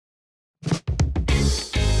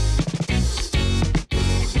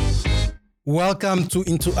Welcome to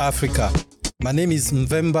Into Africa. My name is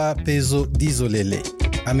Mvemba Pezo Dizolele.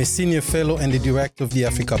 I'm a senior fellow and the director of the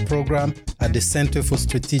Africa program at the Center for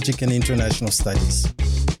Strategic and International Studies.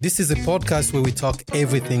 This is a podcast where we talk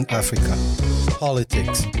everything Africa: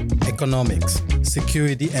 politics, economics,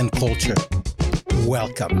 security, and culture.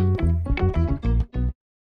 Welcome.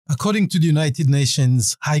 According to the United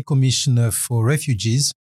Nations High Commissioner for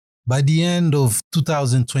Refugees, by the end of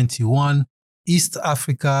 2021, East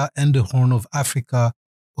Africa and the Horn of Africa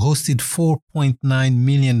hosted 4.9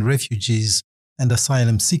 million refugees and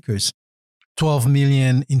asylum seekers, 12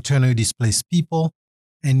 million internally displaced people,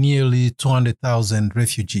 and nearly 200,000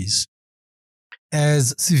 refugees.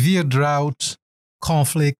 As severe drought,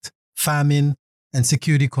 conflict, famine, and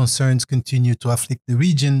security concerns continue to afflict the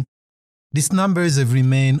region, these numbers have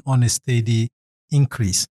remained on a steady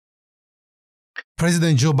increase.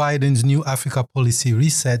 President Joe Biden's new Africa policy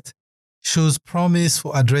reset shows promise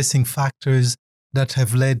for addressing factors that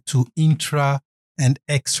have led to intra- and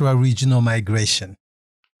extra-regional migration,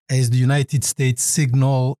 as the United States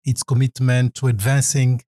signal its commitment to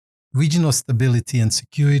advancing regional stability and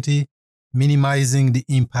security, minimizing the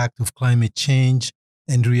impact of climate change,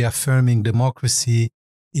 and reaffirming democracy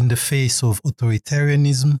in the face of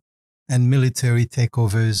authoritarianism and military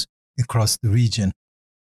takeovers across the region.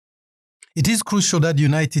 It is crucial that the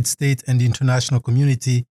United States and the international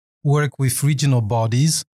community work with regional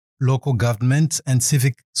bodies, local governments, and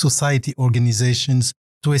civic society organizations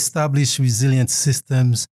to establish resilient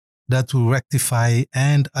systems that will rectify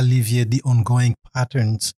and alleviate the ongoing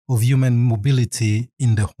patterns of human mobility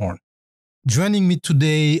in the Horn. Joining me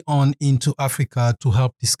today on Into Africa to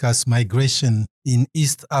help discuss migration in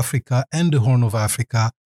East Africa and the Horn of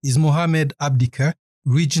Africa is Mohammed Abdiker,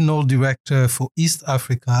 Regional Director for East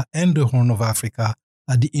Africa and the Horn of Africa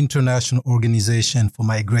at the International Organization for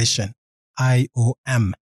Migration,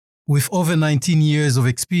 IOM. With over 19 years of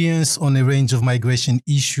experience on a range of migration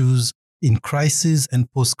issues in crisis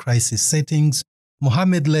and post-crisis settings,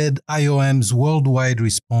 Mohammed led IOM's worldwide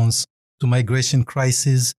response to migration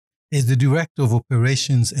crises as the Director of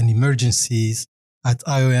Operations and Emergencies at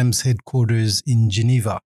IOM's headquarters in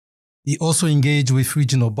Geneva. He also engaged with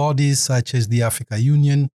regional bodies such as the Africa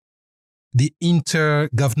Union, the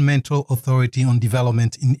Intergovernmental Authority on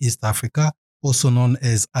Development in East Africa, also known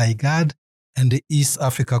as IGAD, and the East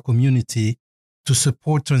Africa Community to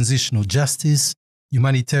support transitional justice,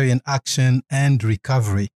 humanitarian action, and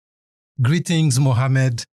recovery. Greetings,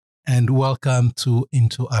 Mohammed, and welcome to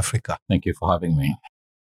Into Africa. Thank you for having me.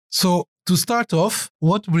 So, to start off,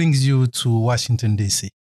 what brings you to Washington,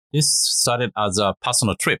 D.C.? This started as a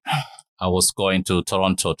personal trip. I was going to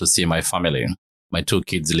Toronto to see my family. My two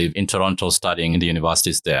kids live in Toronto studying in the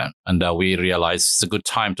universities there. And we realized it's a good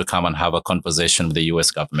time to come and have a conversation with the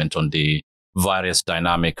US government on the various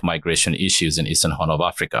dynamic migration issues in Eastern Horn of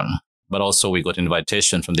Africa. But also we got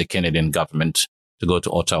invitation from the Canadian government to go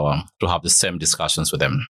to Ottawa to have the same discussions with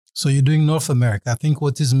them. So you're doing North America. I think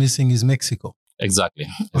what is missing is Mexico. Exactly.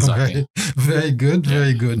 Okay. Very good,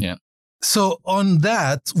 very good. Yeah. So on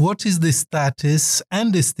that, what is the status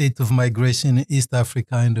and the state of migration in East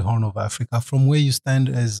Africa and the Horn of Africa from where you stand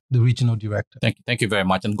as the regional director? Thank you very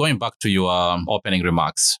much. And going back to your opening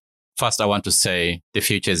remarks, first I want to say the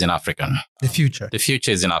future is in Africa. The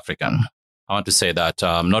future is in Africa. I want to say that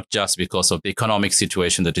not just because of the economic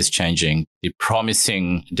situation that is changing, the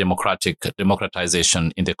promising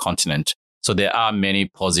democratization in the continent. So there are many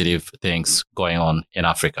positive things going on in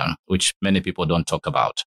Africa, which many people don't talk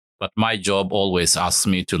about. But my job always asks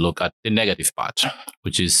me to look at the negative part,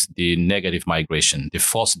 which is the negative migration, the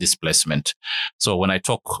forced displacement. So when I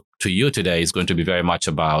talk to you today, it's going to be very much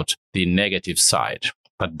about the negative side.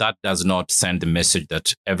 But that does not send the message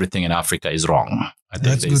that everything in Africa is wrong.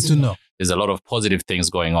 That's good to know. There's a lot of positive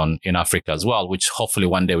things going on in Africa as well, which hopefully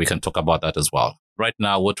one day we can talk about that as well. Right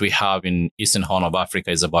now, what we have in Eastern Horn of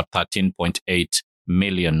Africa is about 13.8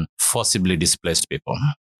 million forcibly displaced people.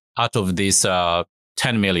 Out of these,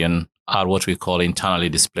 10 million are what we call internally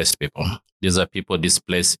displaced people. These are people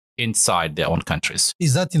displaced inside their own countries.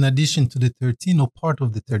 Is that in addition to the 13 or part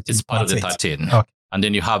of the 13? It's part of the 13. Okay. And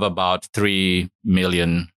then you have about 3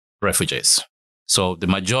 million refugees. So the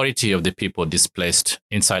majority of the people displaced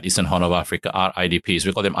inside Eastern Horn of Africa are IDPs.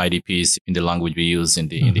 We call them IDPs in the language we use in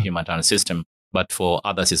the humanitarian system. But for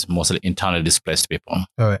others, it's mostly internally displaced people.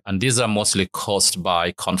 All right. And these are mostly caused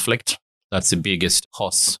by conflict. That's the biggest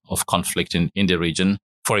cause of conflict in the region.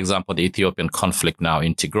 For example, the Ethiopian conflict now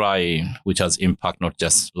in Tigray, which has impact not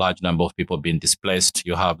just large number of people being displaced.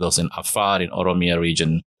 You have those in Afar, in Oromia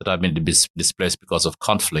region that have been displaced because of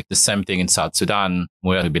conflict. The same thing in South Sudan,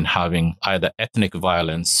 where we've been having either ethnic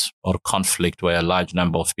violence or conflict where a large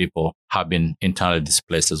number of people have been internally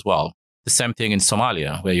displaced as well. The same thing in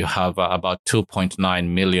Somalia, where you have about 2.9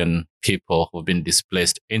 million people who've been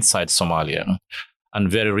displaced inside Somalia. And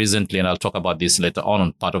very recently, and I'll talk about this later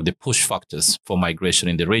on part of the push factors for migration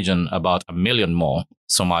in the region, about 1 million more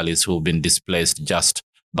Somalis who've been displaced just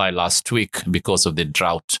by last week because of the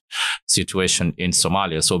drought situation in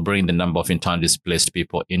Somalia. So bring the number of internally displaced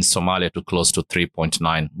people in Somalia to close to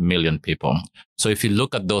 3.9 million people. So if you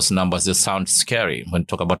look at those numbers, they sound scary. When we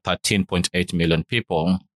talk about 13.8 million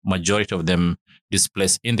people, majority of them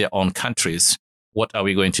displaced in their own countries, what are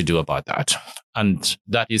we going to do about that? And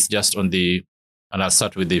that is just on the And I'll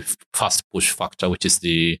start with the first push factor, which is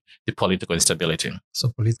the political instability. So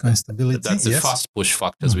political instability, that's the first push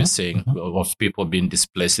factors we're seeing of people being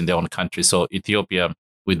displaced in their own country. So Ethiopia,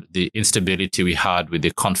 with the instability we had with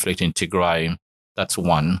the conflict in Tigray, that's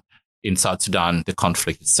one. In South Sudan, the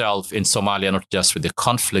conflict itself. In Somalia, not just with the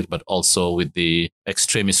conflict, but also with the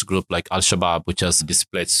extremist group like Al-Shabaab, which has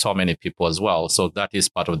displaced so many people as well. So that is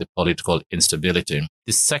part of the political instability.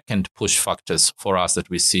 The second push factors for us that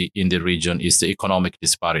we see in the region is the economic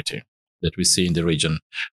disparity that we see in the region.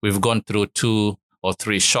 We've gone through 2 or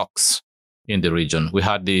 3 shocks in the region. We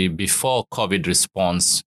had the before COVID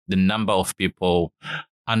response, the number of people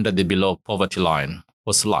under the below poverty line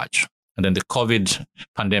was large. And then the COVID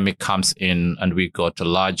pandemic comes in and we got a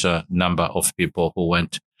larger number of people who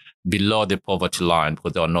went below the poverty line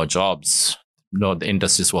because there were no jobs. No, the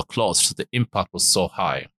industries were closed. So the impact was so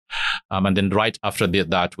high. And then right after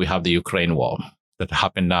that, we have the Ukraine war that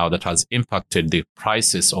happened now that has impacted the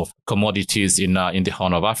prices of commodities in the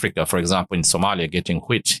Horn of Africa. For example, in Somalia, getting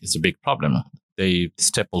wheat is a big problem. The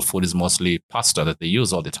staple food is mostly pasta that they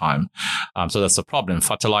use all the time. So that's a problem.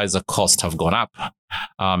 Fertilizer costs have gone up.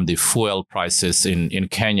 The fuel prices in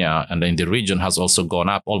Kenya and in the region has also gone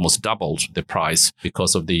up, almost doubled the price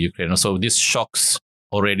because of the Ukraine. So these shocks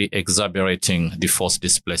already exacerbating the forced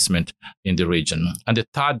displacement in the region. And the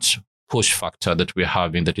third push factor that we're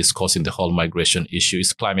having that is causing the whole migration issue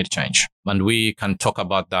is climate change. And we can talk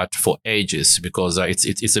about that for ages because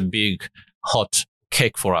it's a big, hot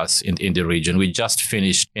cake for us in the region. We just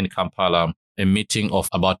finished in Kampala a meeting of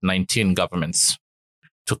about 19 governments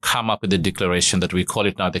to come up with a declaration that we call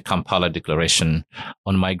it now the Kampala Declaration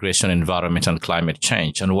on Migration, Environment and Climate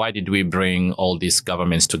Change. And why did we bring all these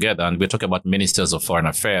governments together? And we're talking about ministers of foreign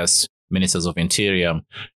affairs, ministers of interior,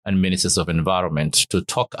 and ministers of environment to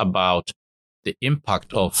talk about the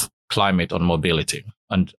impact of climate on mobility.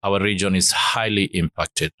 And our region is highly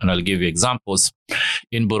impacted. And I'll give you examples.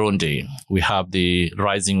 In Burundi, we have the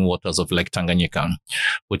rising waters of Lake Tanganyika,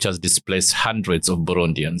 which has displaced hundreds of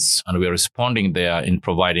Burundians. And we're responding there in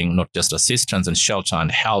providing not just assistance and shelter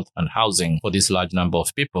and health and housing for this large number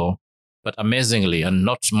of people. But amazingly, and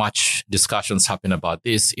not much discussions happen about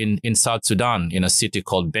this, in South Sudan, in a city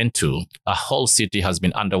called Bentu, a whole city has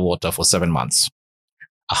been underwater for 7 months.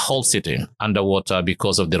 A whole city underwater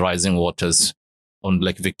because of the rising waters on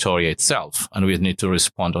Lake Victoria itself, and we need to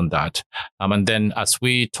respond on that. And then as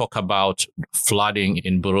we talk about flooding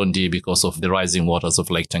in Burundi because of the rising waters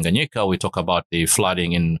of Lake Tanganyika, we talk about the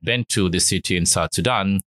flooding in Bentu, the city in South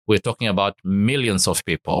Sudan. We're talking about millions of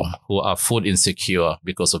people who are food insecure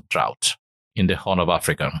because of drought in the Horn of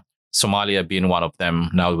Africa. Somalia being one of them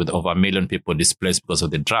now with over 1 million people displaced because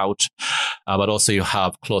of the drought. But also you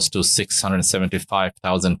have close to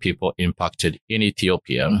 675,000 people impacted in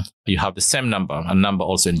Ethiopia. You have the same number, a number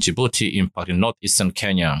also in Djibouti, impact in northeastern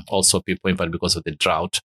Kenya, also people impacted because of the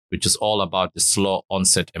drought, which is all about the slow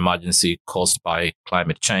onset emergency caused by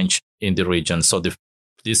climate change in the region. So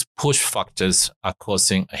these push factors are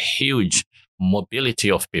causing a huge mobility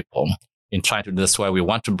of people. That's why we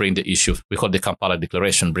want to bring the issue, we call the Kampala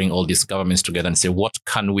Declaration, bring all these governments together and say, what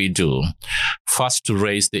can we do? First, to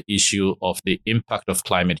raise the issue of the impact of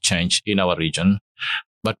climate change in our region.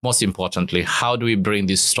 But most importantly, how do we bring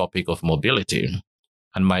this topic of mobility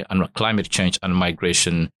and climate change and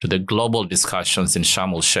migration to the global discussions in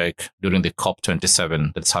Sharm el-Sheikh during the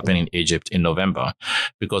COP27 that's happening in Egypt in November?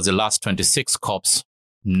 Because the last 26 COPs,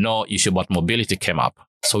 no issue about mobility came up.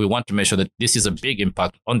 So we want to make sure that this is a big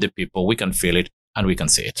impact on the people. We can feel it and we can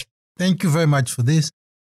see it. Thank you very much for this.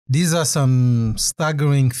 These are some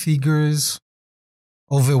staggering figures,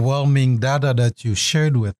 overwhelming data that you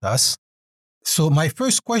shared with us. So my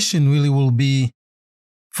first question really will be,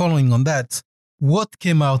 following on that, what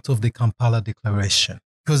came out of the Kampala Declaration?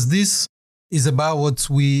 Because this is about what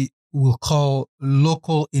we we'll call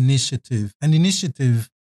local initiative, an initiative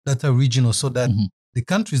that are regional, so that the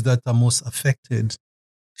countries that are most affected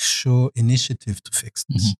show initiative to fix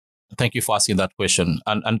this. Thank you for asking that question.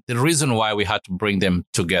 And the reason why we had to bring them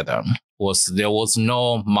together was there was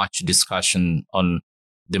no much discussion on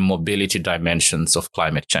the mobility dimensions of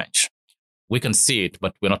climate change. We can see it,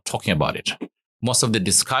 but we're not talking about it. Most of the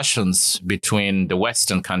discussions between the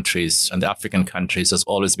Western countries and the African countries has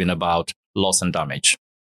always been about loss and damage.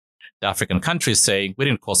 The African countries saying, we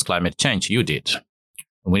didn't cause climate change, you did.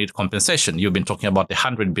 We need compensation. You've been talking about the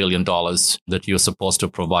 $100 billion that you're supposed to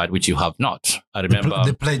provide, which you have not. I remember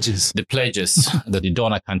the pledges that the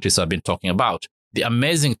donor countries have been talking about. The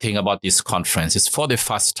amazing thing about this conference is for the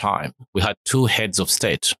first time, we had two heads of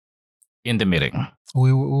state in the meeting.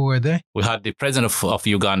 Who were they? We had the president of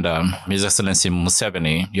Uganda, His Excellency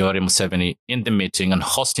Yoweri Museveni, in the meeting and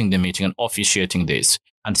hosting the meeting and officiating this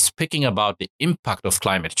and speaking about the impact of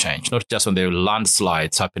climate change, not just on the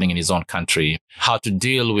landslides happening in his own country, how to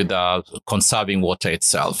deal with conserving water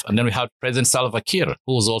itself. And then we had President Salva Kiir,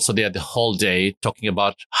 who was also there the whole day talking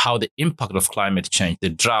about how the impact of climate change, the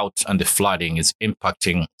drought and the flooding is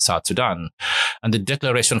impacting South Sudan. And the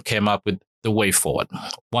declaration came up with the way forward.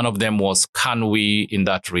 One of them was, can we in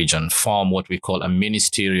that region form what we call a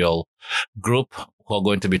ministerial group who are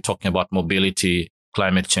going to be talking about mobility,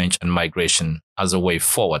 climate change and migration as a way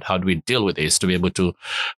forward? How do we deal with this to be able to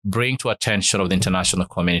bring to attention of the international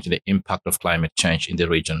community the impact of climate change in the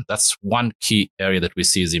region? That's one key area that we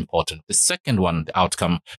see is important. The second one, the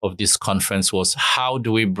outcome of this conference was, how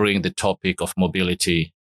do we bring the topic of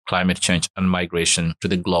mobility, climate change and migration to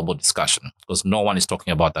the global discussion? Because no one is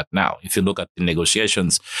talking about that now. If you look at the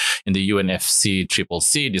negotiations in the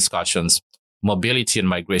UNFCCC discussions, mobility and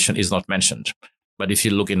migration is not mentioned. But if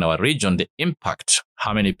you look in our region, the impact,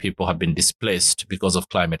 how many people have been displaced because of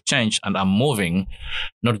climate change and are moving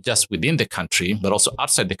not just within the country, but also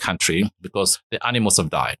outside the country because the animals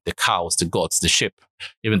have died, the cows, the goats, the sheep,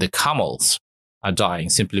 even the camels are dying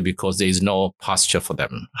simply because there is no pasture for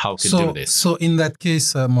them. How can we do this? So in that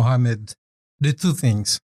case, Mohammed, the two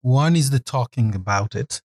things. One is the talking about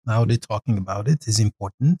it. Now the talking about it is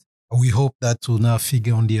important. We hope that will now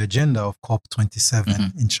figure on the agenda of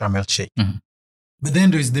COP27 in Sharm el-Sheikh. But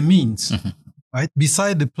then there's the means, right?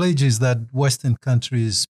 Beside the pledges that Western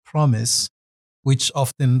countries promise, which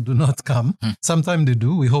often do not come. Sometimes they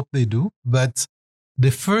do. We hope they do. But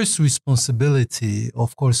the first responsibility,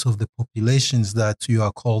 of course, of the populations that you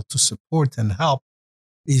are called to support and help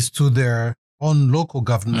is to their own local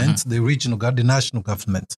government, the regional government, the national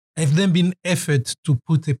government. Have there been effort to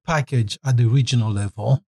put a package at the regional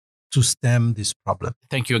level to stem this problem?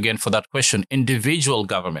 Thank you again for that question. Individual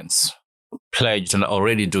governments pledged and are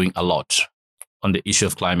already doing a lot on the issue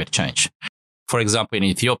of climate change. For example, in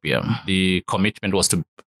Ethiopia, the commitment was to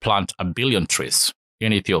plant 1 billion trees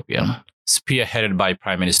in Ethiopia, spearheaded by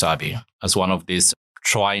Prime Minister Abiy as one of these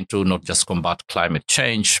trying to not just combat climate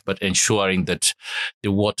change, but ensuring that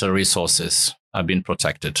the water resources are being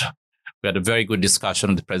protected. We had a very good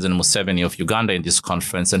discussion with President Museveni of Uganda in this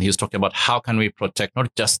conference, and he was talking about how can we protect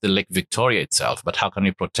not just the Lake Victoria itself, but how can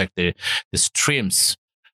we protect the streams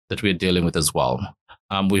that we're dealing with as well.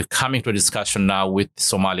 We're coming to a discussion now with the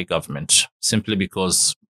Somali government, simply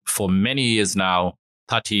because for many years now,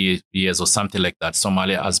 30 years or something like that,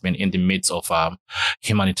 Somalia has been in the midst of a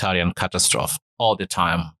humanitarian catastrophe. All the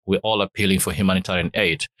time, we're all appealing for humanitarian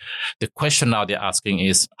aid. The question now they're asking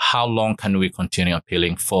is, how long can we continue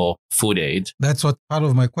appealing for food aid? That's what part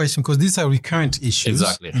of my question, because these are recurrent issues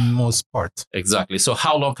in most parts. Exactly. So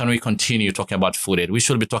how long can we continue talking about food aid? We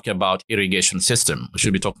should be talking about irrigation system. We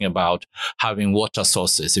should be talking about having water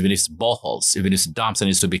sources, even if it's boreholes, even if it's dams that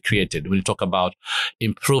needs to be created. We'll talk about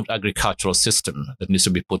improved agricultural system that needs to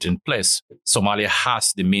be put in place. Somalia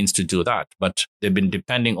has the means to do that, but they've been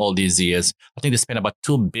depending all these years. I think they spend about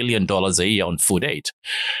 $2 billion a year on food aid.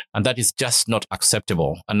 And that is just not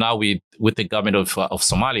acceptable. And now with the government of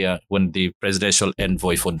Somalia, when the presidential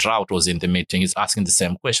envoy for drought was in the meeting, he's asking the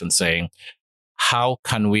same question, saying, how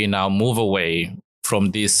can we now move away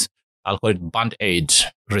from this, I'll call it band-aid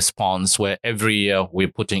response, where every year we're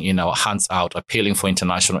putting in our hands out, appealing for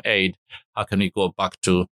international aid? How can we go back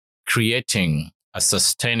to creating a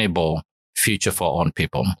sustainable future for our own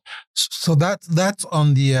people? So that's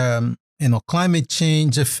on the climate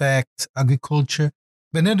change effect, agriculture.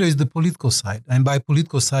 But then there is the political side. And by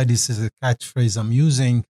political side, this is a catchphrase I'm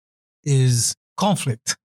using, is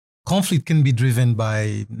conflict. Conflict can be driven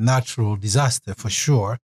by natural disaster for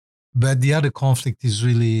sure. But the other conflict is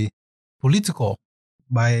really political,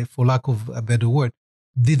 for lack of a better word.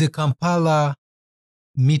 Did the Kampala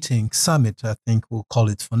summit, I think we'll call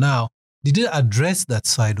it for now, Did it address that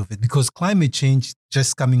side of it? Because climate change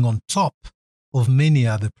just coming on top of many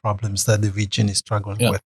other problems that the region is struggling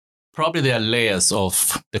with. Probably there are layers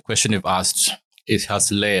of the question you've asked. It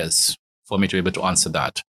has layers for me to be able to answer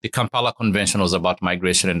that. The Kampala Convention was about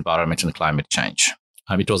migration, environment, and climate change.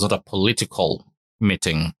 It was not a political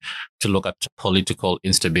meeting to look at political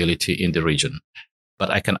instability in the region. But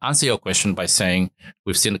I can answer your question by saying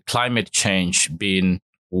we've seen climate change being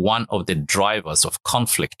one of the drivers of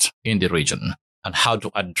conflict in the region and how to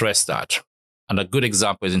address that. And a good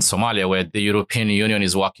example is in Somalia, where the European Union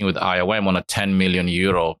is working with IOM on a 10 million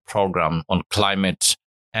euro program on climate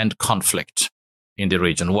and conflict in the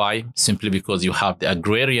region. Why? Simply because you have the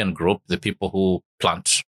agrarian group, the people who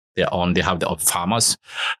plant their own, they have the farmers,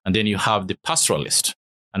 and then you have the pastoralist.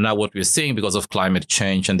 And now what we're seeing because of climate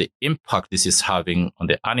change and the impact this is having on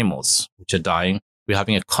the animals which are dying, we're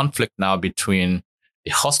having a conflict now between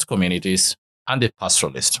the host communities and the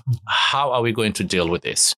pastoralist. How are we going to deal with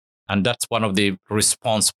this? And that's one of the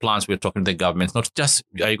response plans we're talking to the government. Not just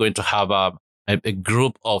are you going to have a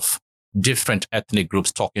group of different ethnic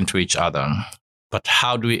groups talking to each other, but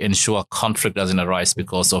how do we ensure conflict doesn't arise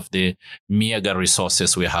because of the meager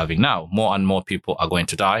resources we're having now? More and more people are going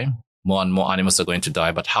to die. More and more animals are going to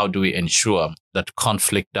die. But how do we ensure that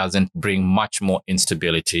conflict doesn't bring much more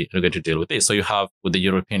instability? We're going to deal with this. So you have with the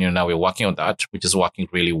European Union now, we're working on that, which is working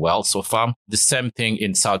really well so far. The same thing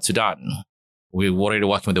in South Sudan. We're already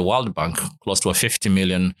working with the World Bank, close to a $50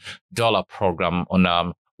 million program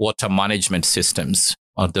on water management systems.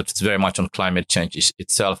 That's very much on climate change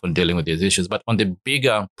itself and dealing with these issues. But on the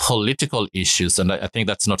bigger political issues, and I think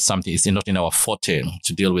that's not something, it's not in our forte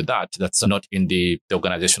to deal with that. That's not in the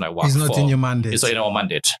organization I work for. It's not in your mandate. It's not in our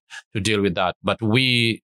mandate to deal with that. But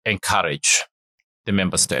we encourage the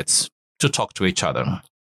member states to talk to each other.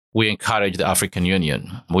 We encourage the African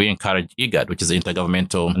Union. We encourage IGAD, which is the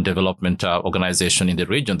Intergovernmental Development Organization in the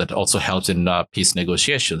region that also helps in peace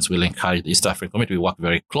negotiations. We'll encourage the East African Community. We work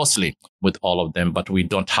very closely with all of them, but we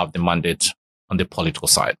don't have the mandate on the political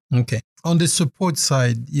side. Okay. On the support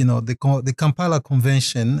side, the Kampala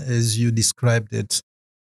Convention, as you described it,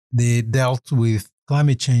 they dealt with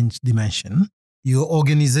climate change dimension. Your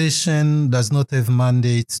organization does not have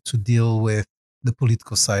mandate to deal with the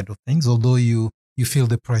political side of things, although you feel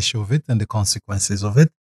the pressure of it and the consequences of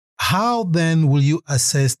it. How then will you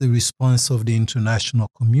assess the response of the international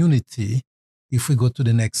community if we go to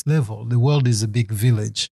the next level? The world is a big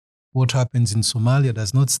village. What happens in Somalia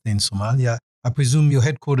does not stay in Somalia. I presume you're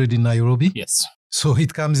headquartered in Nairobi? Yes. So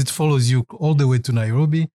it follows you all the way to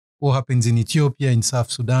Nairobi. What happens in Ethiopia, in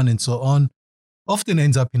South Sudan, and so on, often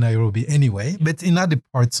ends up in Nairobi anyway, but in other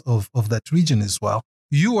parts of that region as well.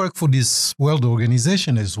 You work for this world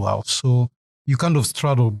organization as well. So you kind of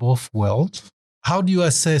straddle both worlds. How do you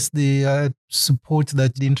assess the support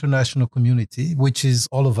that the international community, which is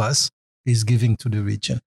all of us, is giving to the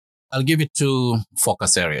region? I'll give it two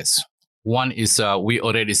focus areas. One is we're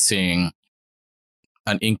already seeing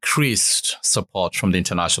an increased support from the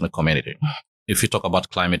international community. If you talk about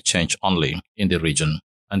climate change only in the region.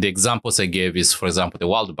 And the examples I gave is, for example, the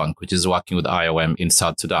World Bank, which is working with IOM in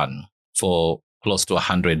South Sudan for close to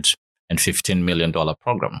 $115 million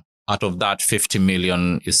program. Out of that, 50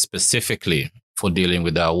 million is specifically for dealing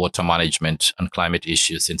with the water management and climate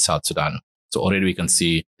issues in South Sudan. So already we can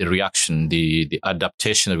see the reaction, the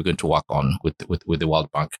adaptation that we're going to work on with the World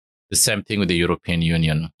Bank. The same thing with the European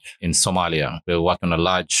Union in Somalia. We're working on a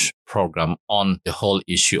large program on the whole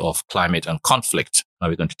issue of climate and conflict. Now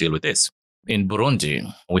we're going to deal with this. In Burundi,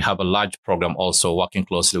 we have a large program also working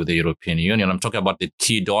closely with the European Union. I'm talking about the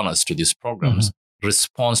key donors to these programs.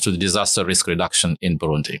 Response to the disaster risk reduction in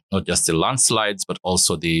Burundi, not just the landslides, but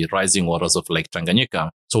also the rising waters of Lake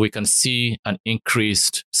Tanganyika. So we can see an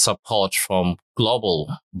increased support from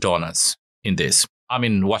global donors in this. I'm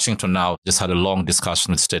in Washington now, just had a long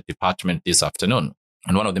discussion with the State Department this afternoon.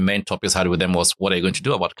 And one of the main topics I had with them was, what are you going to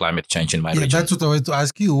do about climate change in my region? That's what I wanted to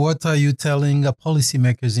ask you. What are you telling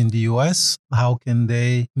policymakers in the US? How can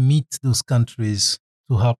they meet those countries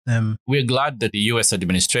to help them? We're glad that the US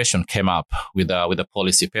administration came up with a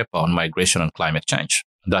policy paper on migration and climate change.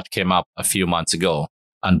 That came up a few months ago.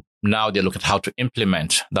 And now they look at how to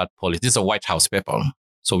implement that policy. This is a White House paper.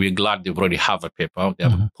 So we're glad they already have a paper. They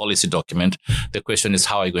have a policy document. The question is,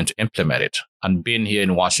 how are you going to implement it? And being here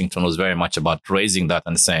in Washington was very much about raising that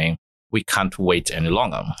and saying, we can't wait any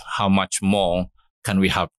longer. How much more can we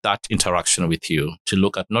have that interaction with you to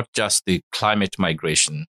look at not just the climate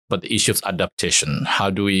migration, but the issue of adaptation?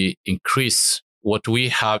 How do we increase what we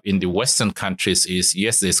have in the Western countries is,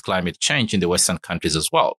 yes, there's climate change in the Western countries as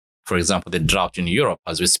well. for example, the drought in Europe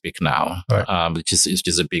as we speak now, right. which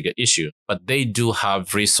is a bigger issue. But they do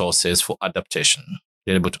have resources for adaptation.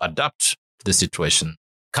 They're able to adapt to the situation.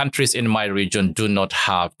 Countries in my region do not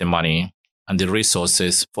have the money and the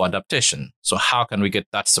resources for adaptation. So how can we get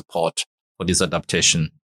that support for this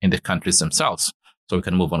adaptation in the countries themselves so we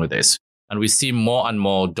can move on with this? And we see more and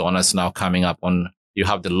more donors now coming up on, you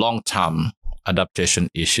have the long-term adaptation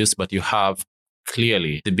issues, but you have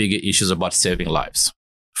clearly the bigger issues about saving lives.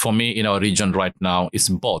 For me, in our region right now, it's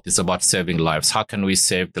both. It's about saving lives. How can we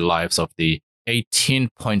save the lives of the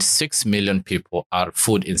 18.6 million people are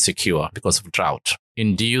food insecure because of drought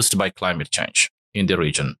induced by climate change in the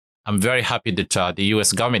region? I'm very happy that the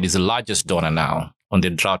US government is the largest donor now on the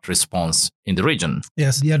drought response in the region.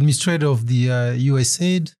 Yes, the administrator of the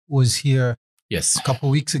USAID was here a couple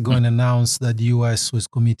of weeks ago and announced that the US was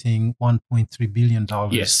committing $1.3 billion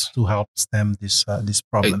to help stem this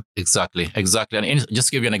problem. Exactly. And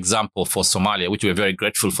just give you an example for Somalia, which we're very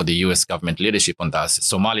grateful for the US government leadership on that.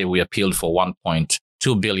 Somalia, we appealed for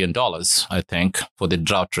 $1.2 billion, I think, for the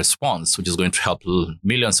drought response, which is going to help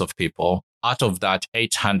millions of people. Out of that,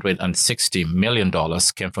 $860 million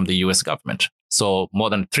came from the US government. So more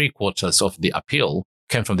than 3/4 of the appeal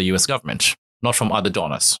came from the US government, not from other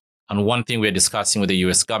donors. And one thing we're discussing with the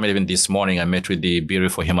US government, even this morning, I met with the Bureau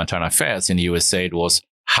for Humanitarian Affairs in the USAID, was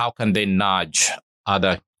how can they nudge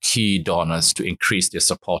other key donors to increase their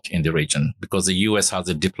support in the region? Because the US has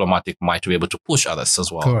a diplomatic might to be able to push others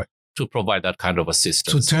as well. Correct. To provide that kind of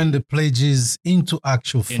assistance. To turn the pledges into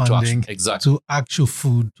actual funding, exactly. To actual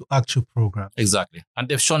food, to actual programs. Exactly. And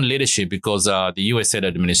they've shown leadership because the USAID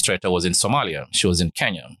administrator was in Somalia. She was in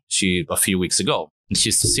Kenya a few weeks ago. And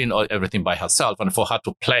she's seen everything by herself. And for her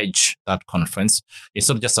to pledge that conference, it's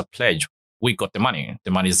not just a pledge. We got the money.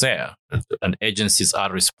 The money is there. And agencies are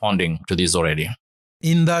responding to this already.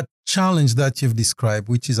 In that challenge that you've described,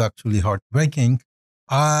 which is actually heartbreaking,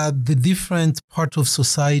 are the different parts of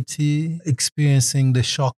society experiencing the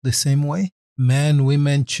shock the same way? Men,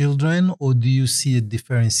 women, children, or do you see a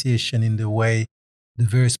differentiation in the way the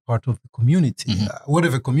various part of the community,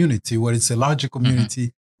 whatever community, whether it's a larger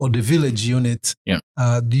community or the village unit,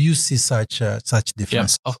 do you see such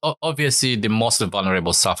difference? Yes. Obviously, the most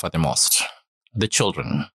vulnerable suffer the most. The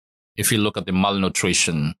children. If you look at the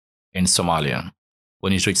malnutrition in Somalia,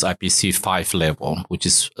 when it reaches IPC 5 level, which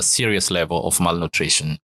is a serious level of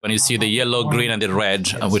malnutrition. When you see the yellow, green, and the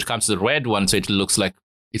red, and when it comes to the red one, so it looks like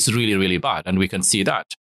it's really, really bad. And we can see that.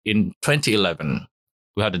 In 2011,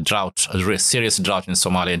 we had a serious drought in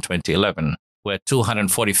Somalia in 2011, where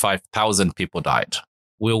 245,000 people died.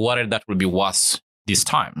 We're worried that will be worse this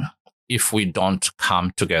time if we don't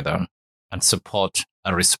come together and support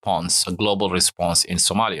a global response in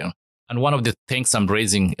Somalia. And one of the things I'm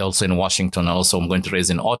raising also in Washington, and also I'm going to raise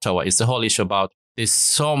in Ottawa, is the whole issue about there's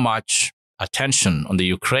so much attention on the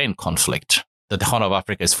Ukraine conflict that the Horn of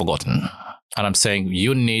Africa is forgotten. And I'm saying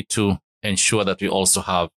you need to ensure that we also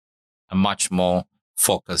have a much more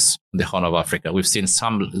focus on the Horn of Africa. We've seen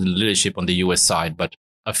some leadership on the US side, but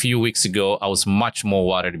a few weeks ago, I was much more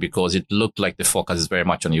worried because it looked like the focus is very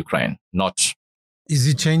much on Ukraine, not. Is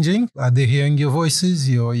it changing? Are they hearing your voices,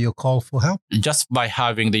 your call for help? Just by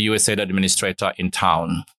having the USAID administrator in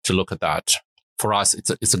town to look at that, for us,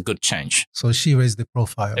 it's a good change. So she raised the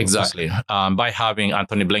profile. Exactly. By having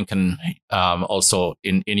Anthony Blinken also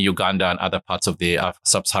in Uganda and other parts of the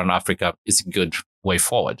sub-Saharan Africa is a good way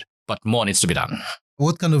forward. But more needs to be done.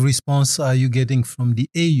 What kind of response are you getting from the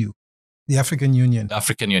AU, the African Union? The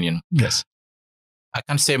African Union. Yes. I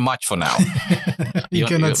can't say much for now. You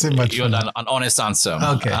cannot say much. You want an honest answer.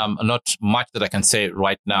 Okay. Not much that I can say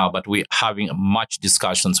right now, but we're having much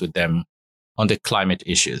discussions with them on the climate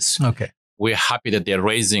issues. Okay. We're happy that they're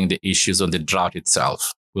raising the issues on the drought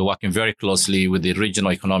itself. We're working very closely with the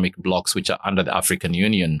regional economic blocs, which are under the African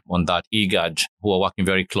Union on that IGAD, who are working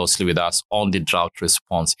very closely with us on the drought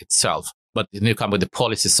response itself. But you need to come with the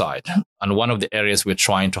policy side. And one of the areas we're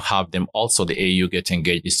trying to have them also, the AU, get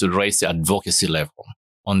engaged is to raise the advocacy level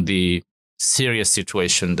on the serious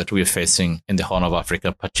situation that we're facing in the Horn of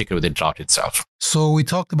Africa, particularly the drought itself. So we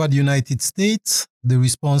talked about the United States. The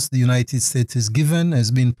response the United States has given has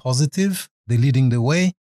been positive. They're leading the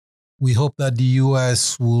way. We hope that the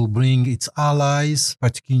US will bring its allies,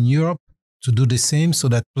 particularly in Europe, to do the same so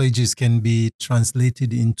that pledges can be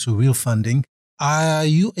translated into real funding. Are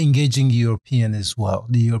you engaging European as well,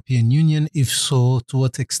 the European Union? If so, to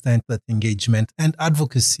what extent that engagement and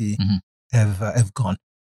advocacy have gone?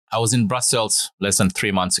 I was in Brussels less than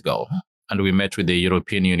 3 months ago, and we met with the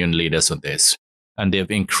European Union leaders on this, and they've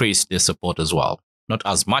increased their support as well, not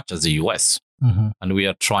as much as the US. And we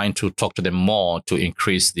are trying to talk to them more to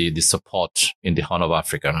increase the support in the Horn of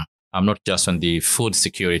Africa. not just on the food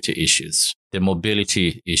security issues, the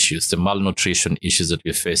mobility issues, the malnutrition issues that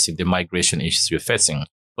we're facing, the migration issues we're facing.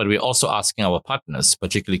 But we're also asking our partners,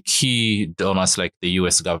 particularly key donors like the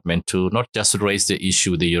US government, to not just raise the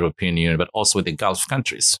issue with the European Union, but also with the Gulf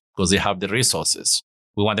countries, because they have the resources.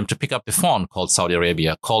 We want them to pick up the phone, call Saudi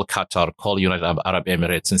Arabia, call Qatar, call United Arab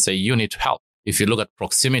Emirates, and say, you need to help. If you look at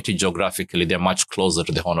proximity geographically, they're much closer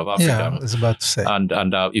to the Horn of Africa. Yeah, I was about to say. And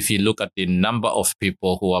if you look at the number of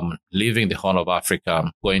people who are leaving the Horn of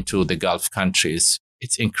Africa, going to the Gulf countries,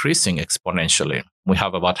 it's increasing exponentially. We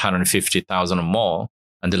have about 150,000 or more.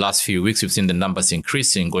 And the last few weeks, we've seen the numbers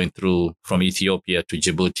increasing, going through from Ethiopia to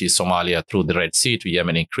Djibouti, Somalia, through the Red Sea to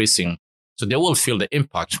Yemen, increasing. So they will feel the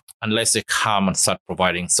impact unless they come and start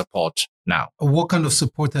providing support now. What kind of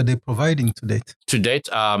support are they providing to date? To date,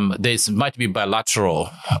 there might be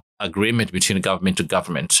bilateral agreement between government to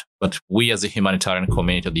government, but we as a humanitarian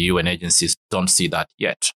community of the UN agencies don't see that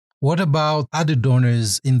yet. What about other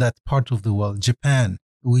donors in that part of the world? Japan,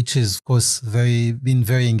 which is, of course, been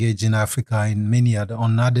very engaged in Africa in many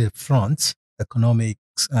on other fronts,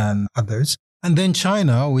 economics and others. And then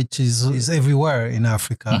China, which is everywhere in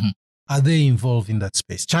Africa. Mm-hmm. Are they involved in that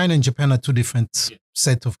space? China and Japan are two different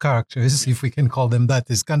set of characters, if we can call them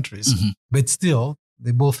that as countries. Mm-hmm. But still,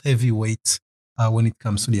 they're both heavyweights when it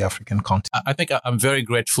comes to the African continent. I think I'm very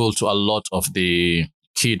grateful to a lot of the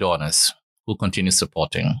key donors who continue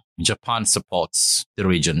supporting. Japan supports the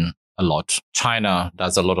region a lot. China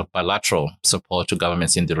does a lot of bilateral support to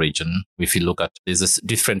governments in the region. If you look at, there's a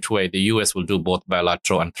different way. The US will do both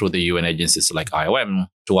bilateral and through the UN agencies like IOM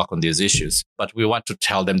to work on these issues. But we want to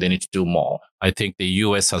tell them they need to do more. I think the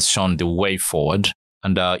US has shown the way forward.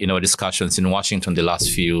 And in our discussions in Washington the last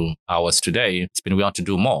few hours today, it's been we want to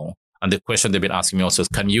do more. And the question they've been asking me also is,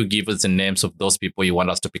 can you give us the names of those people you want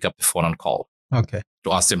us to pick up the phone and call? Okay.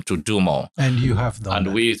 To ask them to do more. And you have done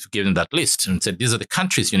that. We've given that list and said, these are the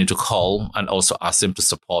countries you need to call and also ask them to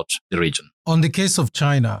support the region. On the case of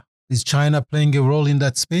China, is China playing a role in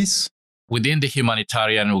that space? Within the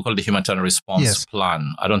humanitarian, we call it the humanitarian response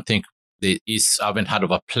plan. I don't think I haven't heard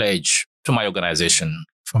of a pledge to my organization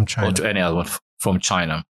from China or to any other one from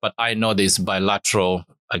China. But I know there's bilateral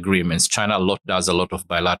agreements. China does a lot of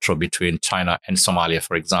bilateral between China and Somalia,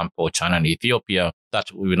 for example, China and Ethiopia. That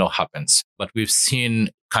we know happens. But we've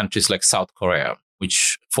seen countries like South Korea,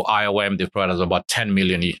 which for IOM, they provided us about $10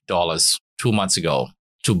 million 2 months ago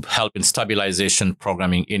to help in stabilization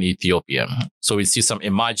programming in Ethiopia. So we see some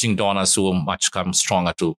emerging donors who will come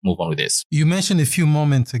stronger to move on with this. You mentioned a few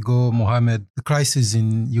moments ago, Mohammed, the crisis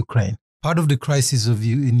in Ukraine. Part of the crisis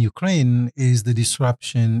in Ukraine is the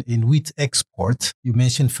disruption in wheat export. You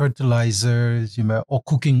mentioned fertilizers, or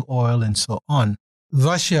cooking oil and so on.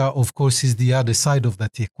 Russia, of course, is the other side of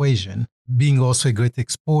that equation, being also a great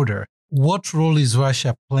exporter. What role is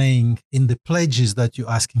Russia playing in the pledges that you're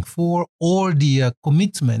asking for or the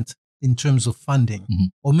commitment in terms of funding? Mm-hmm.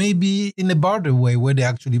 Or maybe in a broader way where they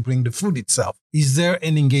actually bring the food itself? Is there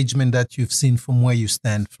an engagement that you've seen from where you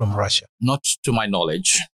stand from Russia? Not to my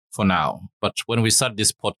knowledge for now. But when we started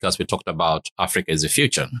this podcast, we talked about Africa as the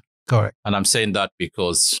future. Correct. And I'm saying that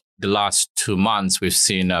because the last 2 months, we've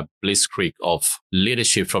seen a blitzkrieg of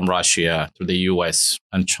leadership from Russia to the US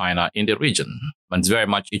and China in the region. And it's very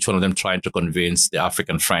much each one of them trying to convince the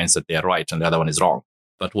African friends that they're right and the other one is wrong.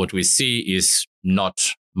 But what we see is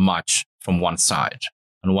not much from one side,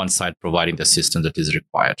 and one side providing the assistance that is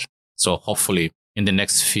required. So hopefully in the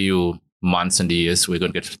next few months and years, we're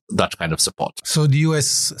going to get that kind of support. So the US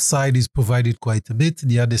side is provided quite a bit.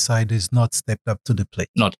 The other side has not stepped up to the plate.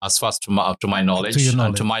 Not as far as to my knowledge.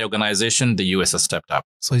 And to my organization, the US has stepped up.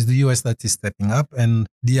 So it's the US that is stepping up. And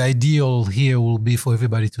the ideal here will be for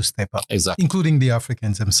everybody to step up. Exactly. Including the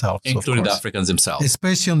Africans themselves. Including the Africans themselves.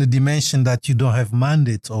 Especially on the dimension that you don't have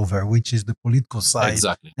mandates over, which is the political side.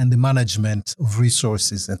 Exactly. And the management of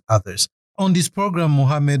resources and others. On this program,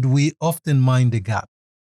 Mohammed, we often mind the gap.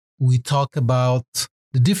 We talk about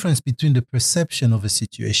the difference between the perception of a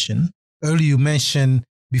situation. Earlier you mentioned,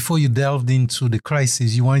 before you delved into the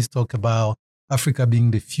crisis, you wanted to talk about Africa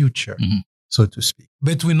being the future, so to speak.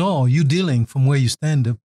 But we know you're dealing from where you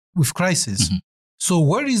stand with crisis. Mm-hmm. So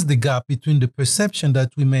where is the gap between the perception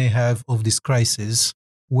that we may have of this crisis,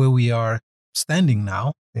 where we are standing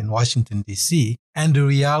now in Washington, D.C., and the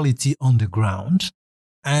reality on the ground?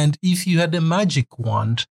 And if you had a magic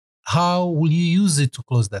wand, how will you use it to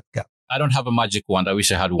close that gap? I don't have a magic wand. I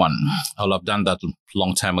wish I had one. I would have done that a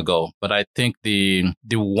long time ago. But I think the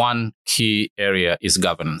one key area is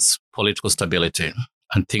governance, political stability,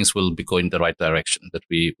 and things will be going in the right direction that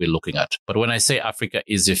we're looking at. But when I say Africa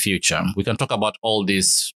is the future, we can talk about all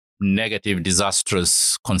these negative,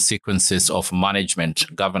 disastrous consequences of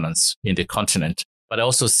management governance in the continent. But I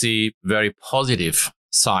also see very positive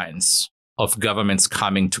signs of governments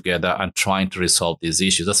coming together and trying to resolve these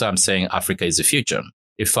issues. That's why I'm saying Africa is the future.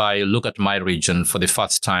 If I look at my region, for the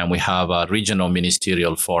first time, we have a regional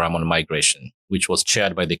ministerial forum on migration, which was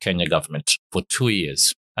chaired by the Kenya government for 2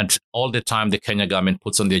 years. And all the time, the Kenya government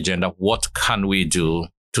puts on the agenda, what can we do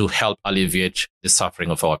to help alleviate the suffering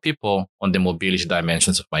of our people on the mobility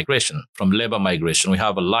dimensions of migration? From labor migration, we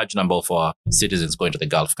have a large number of our citizens going to the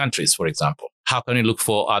Gulf countries, for example. How can we look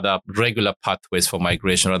for other regular pathways for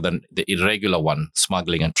migration rather than the irregular one,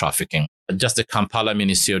 smuggling and trafficking? Just the Kampala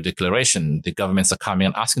Ministerial Declaration, the governments are coming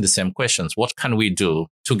and asking the same questions. What can we do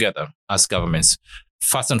together as governments?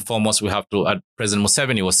 First and foremost, we have to, President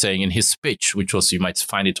Museveni was saying in his speech, which was, you might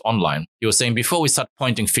find it online, he was saying, before we start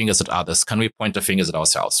pointing fingers at others, can we point our fingers at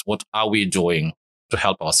ourselves? What are we doing to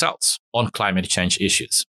help ourselves on climate change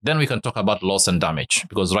issues? Then we can talk about loss and damage,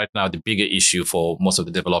 because right now the bigger issue for most of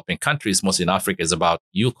the developing countries, mostly in Africa, is about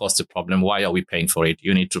you caused the problem. Why are we paying for it?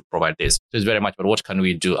 You need to provide this. So it's very much about what can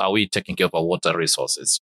we do? Are we taking care of our water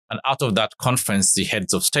resources? And out of that conference, the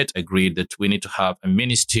heads of state agreed that we need to have a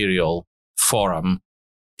ministerial forum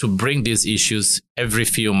to bring these issues every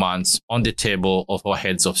few months on the table of our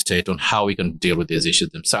heads of state on how we can deal with these issues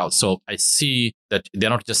themselves. So I see that they're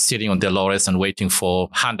not just sitting on their laurels and waiting for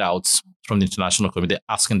handouts from the international community. They're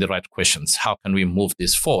asking the right questions. How can we move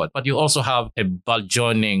this forward? But you also have a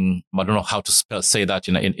burgeoning, I don't know how to say that,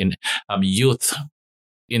 in youth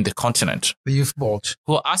in the continent. The youth bulge.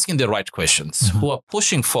 Who are asking the right questions, who are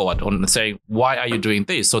pushing forward on saying, why are you doing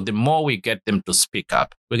this? So the more we get them to speak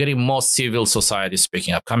up, we're getting more civil society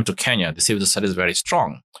speaking up. Come to Kenya, the civil society is very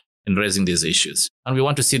strong in raising these issues. And we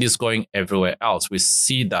want to see this going everywhere else. We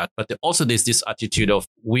see that. But also there's this attitude of,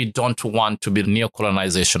 we don't want to be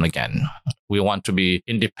neo-colonization again. We want to be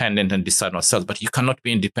independent and decide ourselves. But you cannot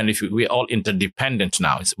be independent if we're all interdependent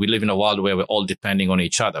now. We live in a world where we're all depending on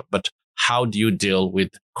each other. But how do you deal with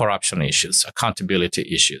corruption issues, accountability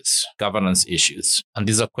issues, governance issues? And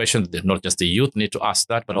these are questions that not just the youth need to ask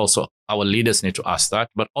that, but also our leaders need to ask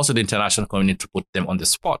that, but also the international community to put them on the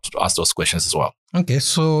spot to ask those questions as well. Okay,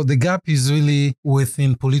 so the gap is really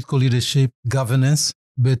within political leadership, governance,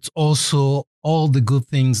 but also all the good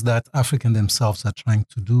things that Africans themselves are trying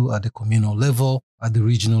to do at the communal level, at the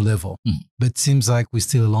regional level. But it seems like we're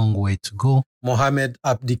still a long way to go. Mohammed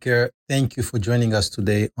Abdiker, thank you for joining us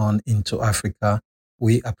today on Into Africa.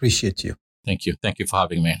 We appreciate you. Thank you. Thank you for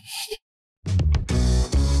having me.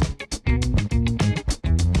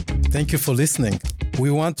 Thank you for listening.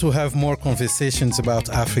 We want to have more conversations about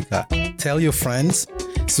Africa. Tell your friends.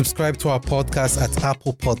 Subscribe to our podcast at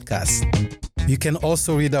Apple Podcasts. You can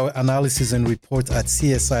also read our analysis and report at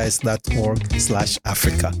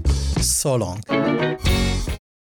csis.org/Africa. So long.